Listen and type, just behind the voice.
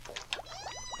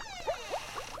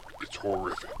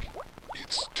horrific.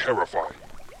 It's terrifying.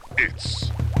 It's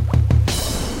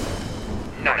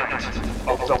Night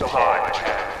of the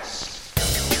Podcast.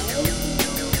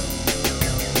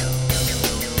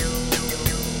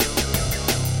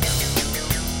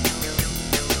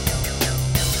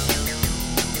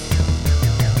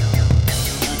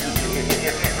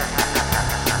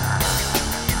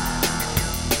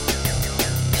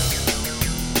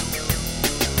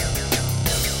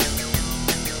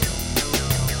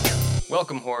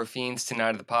 Welcome, horror fiends, to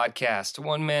Night of the Podcast, a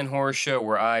one-man horror show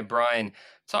where I, Brian,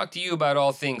 talk to you about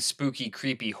all things spooky,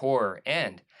 creepy, horror,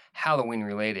 and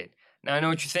Halloween-related. Now, I know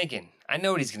what you're thinking. I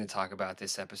know what he's going to talk about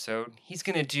this episode. He's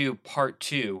going to do part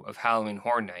 2 of Halloween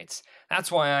Horror Nights.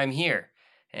 That's why I'm here.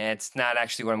 And it's not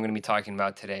actually what I'm going to be talking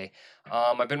about today.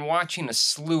 I've been watching a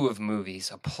slew of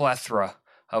movies, a plethora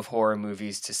of horror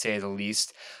movies, to say the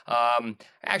least.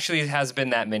 Actually, it has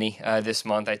been that many this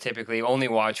month. I typically only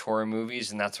watch horror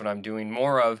movies, and that's what I'm doing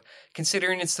more of,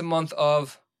 considering it's the month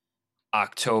of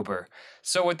October.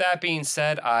 So with that being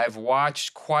said, I've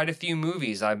watched quite a few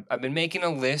movies. I've been making a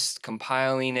list,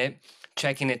 compiling it,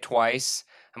 checking it twice.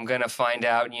 I'm going to find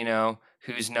out,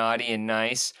 who's naughty and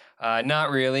nice.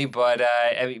 Not really, but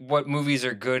what movies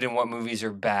are good and what movies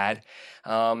are bad.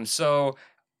 So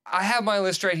I have my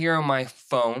list right here on my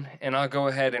phone, and I'll go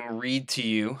ahead and read to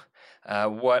you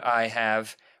what I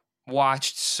have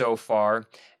watched so far.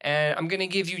 And I'm going to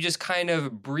give you just kind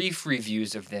of brief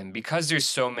reviews of them because there's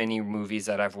so many movies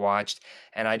that I've watched,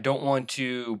 and I don't want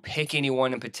to pick any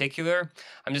one in particular.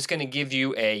 I'm just going to give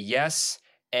you a yes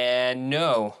and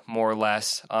no, more or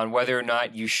less, on whether or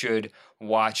not you should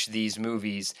watch these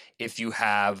movies if you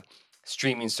have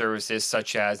streaming services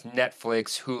such as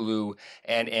Netflix, Hulu,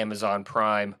 and Amazon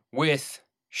Prime with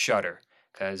Shudder,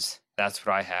 because that's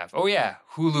what I have. Oh yeah,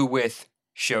 Hulu with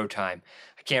Showtime.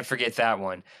 I can't forget that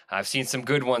one. I've seen some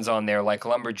good ones on there like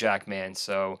Lumberjack Man,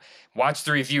 so watch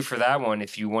the review for that one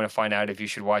if you want to find out if you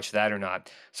should watch that or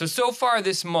not. So far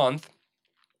this month,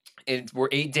 we're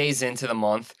 8 days into the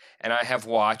month, and I have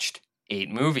watched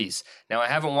 8 movies. Now, I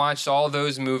haven't watched all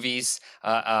those movies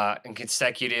in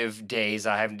consecutive days.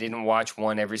 Didn't watch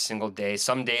one every single day.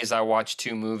 Some days I watch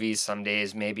 2 movies. Some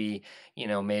days maybe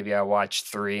I watch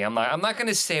 3. I'm not going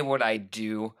to say what I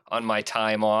do on my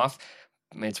time off.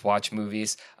 It's watch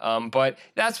movies. But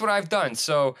that's what I've done.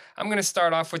 So I'm going to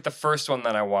start off with the first one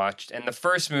that I watched. And the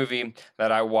first movie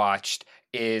that I watched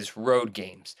is Road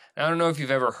Games. Now, I don't know if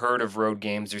you've ever heard of Road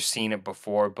Games or seen it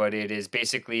before, but it is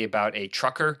basically about a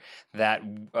trucker that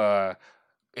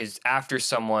is after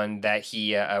someone that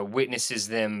he witnesses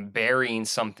them burying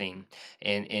something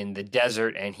in the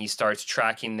desert, and he starts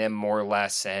tracking them more or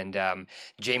less, and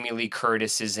Jamie Lee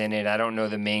Curtis is in it. I don't know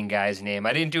the main guy's name.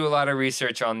 I didn't do a lot of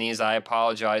research on these. I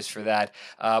apologize for that.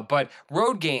 But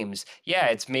Road Games, yeah,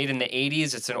 it's made in the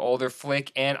 80s. It's an older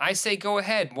flick, and I say go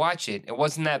ahead, watch it. It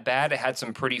wasn't that bad. It had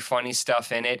some pretty funny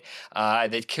stuff in it.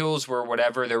 The kills were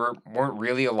whatever. Weren't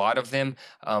really a lot of them,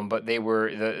 but they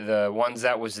were the ones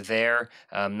that was there.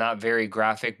 Not very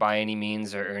graphic by any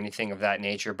means or anything of that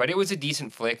nature, but it was a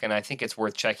decent flick, and I think it's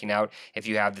worth checking out if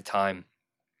you have the time.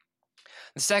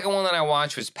 The second one that I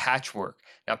watched was Patchwork.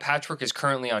 Now, Patchwork is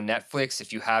currently on Netflix.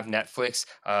 If you have Netflix,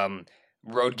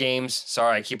 Road Games,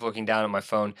 sorry, I keep looking down at my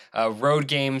phone. Road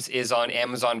Games is on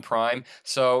Amazon Prime.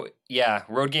 So, yeah,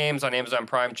 Road Games on Amazon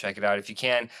Prime, check it out if you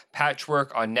can.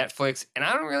 Patchwork on Netflix, and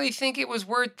I don't really think it was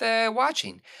worth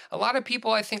watching. A lot of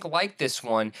people, I think, like this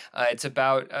one. It's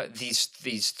about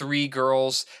these 3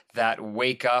 girls that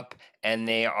wake up and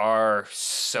they are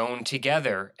sewn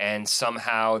together, and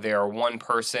somehow they are one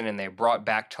person and they're brought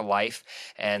back to life,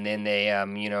 and then they,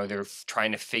 they're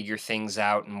trying to figure things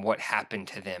out and what happened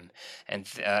to them. And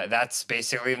that's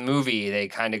basically the movie. They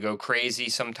kind of go crazy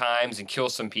sometimes and kill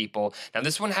some people. Now,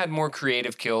 this one had more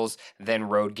creative kills than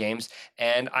Road Games,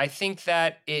 and I think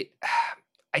that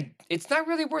it's not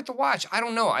really worth the watch. I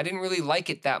don't know. I didn't really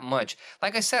like it that much.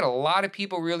 Like I said, a lot of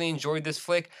people really enjoyed this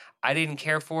flick. I didn't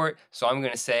care for it, so I'm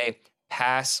going to say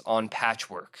pass on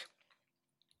Patchwork.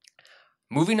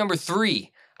 Movie number 3,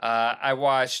 I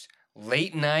watched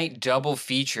Late Night Double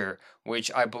Feature, which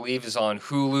I believe is on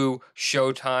Hulu,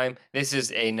 Showtime. This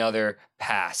is another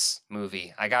pass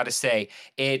movie. I gotta say,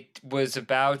 it's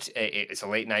a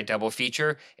late night double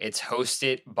feature. It's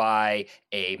hosted by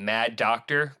a mad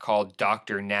doctor called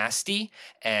Dr. Nasty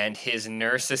and his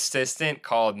nurse assistant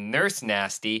called Nurse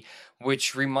Nasty,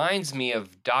 which reminds me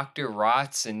of Dr.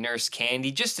 Rotz and Nurse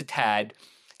Candy, just a tad.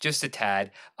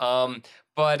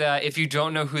 But if you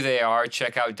don't know who they are,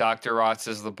 check out Dr.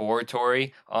 Rotz's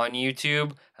Laboratory on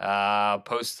YouTube.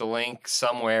 Post the link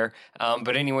somewhere.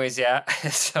 But anyways, yeah.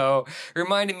 So it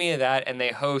reminded me of that, and they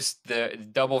host the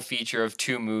double feature of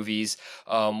two movies.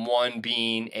 One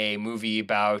being a movie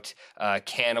about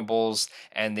cannibals,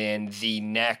 and then the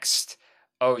next.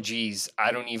 Oh geez,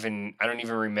 I don't even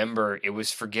remember. It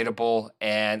was forgettable,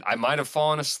 and I might have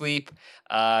fallen asleep.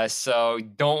 So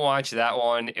don't watch that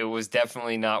one. It was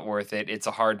definitely not worth it. It's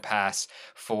a hard pass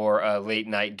for a late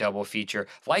night double feature.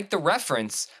 Like The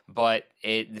Reference, but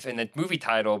it in the movie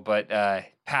title, but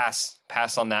pass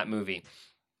on that movie.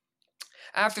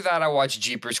 After that, I watched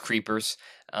Jeepers Creepers.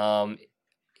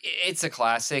 It's a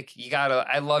classic.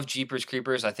 I love Jeepers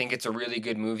Creepers. I think it's a really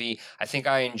good movie. I think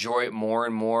I enjoy it more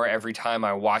and more every time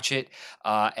I watch it.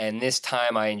 And this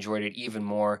time I enjoyed it even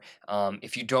more.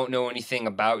 If you don't know anything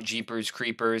about Jeepers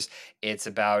Creepers, it's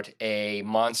about a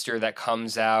monster that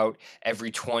comes out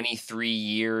every 23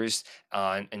 years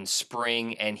in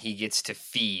spring, and he gets to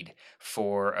feed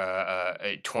for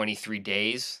 23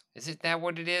 days. Is it that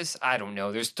what it is? I don't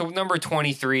know. There's the number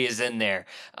 23 is in there.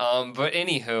 But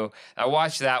anywho, I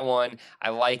watched that one. I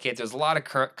like it. There's a lot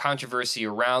of controversy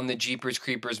around the Jeepers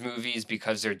Creepers movies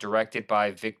because they're directed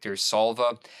by Victor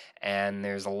Salva, and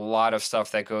there's a lot of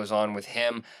stuff that goes on with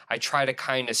him. I try to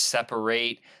kind of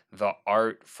separate the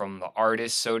art from the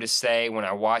artist, so to say. When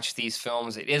I watch these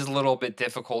films, it is a little bit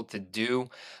difficult to do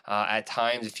at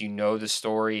times if you know the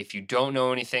story. If you don't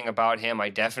know anything about him, I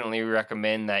definitely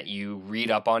recommend that you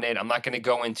read up on it. I'm not going to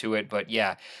go into it, but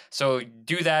yeah. So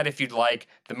do that if you'd like.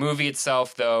 The movie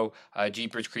itself, though,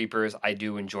 Jeepers Creepers, I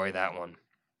do enjoy that one.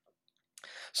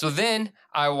 So then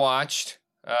I watched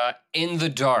In the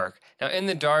Dark. Now, In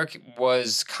the Dark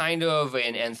was kind of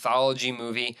an anthology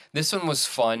movie. This one was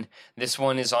fun. This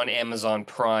one is on Amazon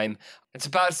Prime. It's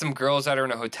about some girls that are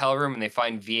in a hotel room and they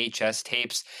find VHS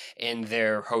tapes in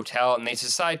their hotel and they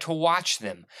decide to watch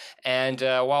them. And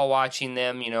while watching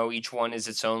them, each one is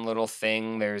its own little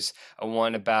thing. There's a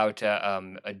one about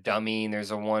a dummy.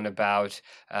 There's a one about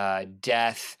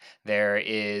death. There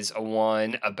is a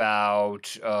one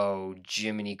about,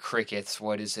 Jiminy Crickets.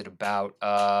 What is it about?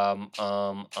 Well,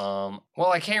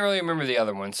 I can't really remember the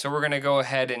other one. So we're going to go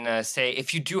ahead and say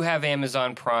if you do have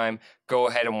Amazon Prime, go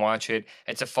ahead and watch it.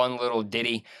 It's a fun little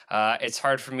ditty. It's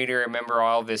hard for me to remember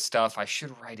all this stuff. I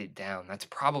should write it down. That's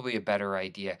probably a better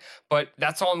idea. But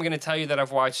that's all I'm going to tell you that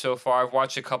I've watched so far. I've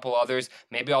watched a couple others.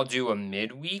 Maybe I'll do a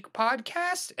midweek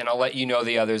podcast and I'll let you know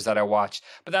the others that I watched.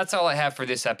 But that's all I have for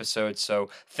this episode. So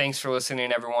thanks for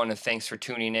listening, everyone, and thanks for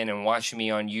tuning in and watching me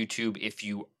on YouTube if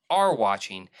you are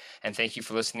watching. And thank you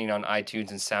for listening on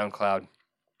iTunes and SoundCloud.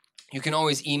 You can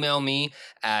always email me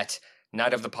at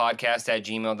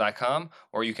nightofthepodcast@gmail.com,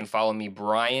 or you can follow me,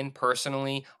 Brian,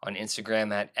 personally on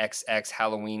Instagram at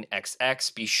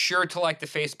xxhalloweenxx. Be sure to like the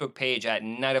Facebook page at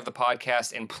Night of the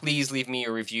Podcast, and please leave me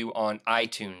a review on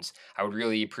iTunes. I would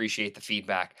really appreciate the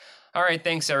feedback. All right,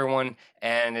 thanks everyone,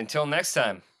 and until next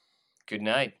time, good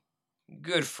night,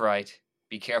 good fright,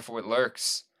 be careful what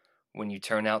lurks when you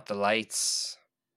turn out the lights.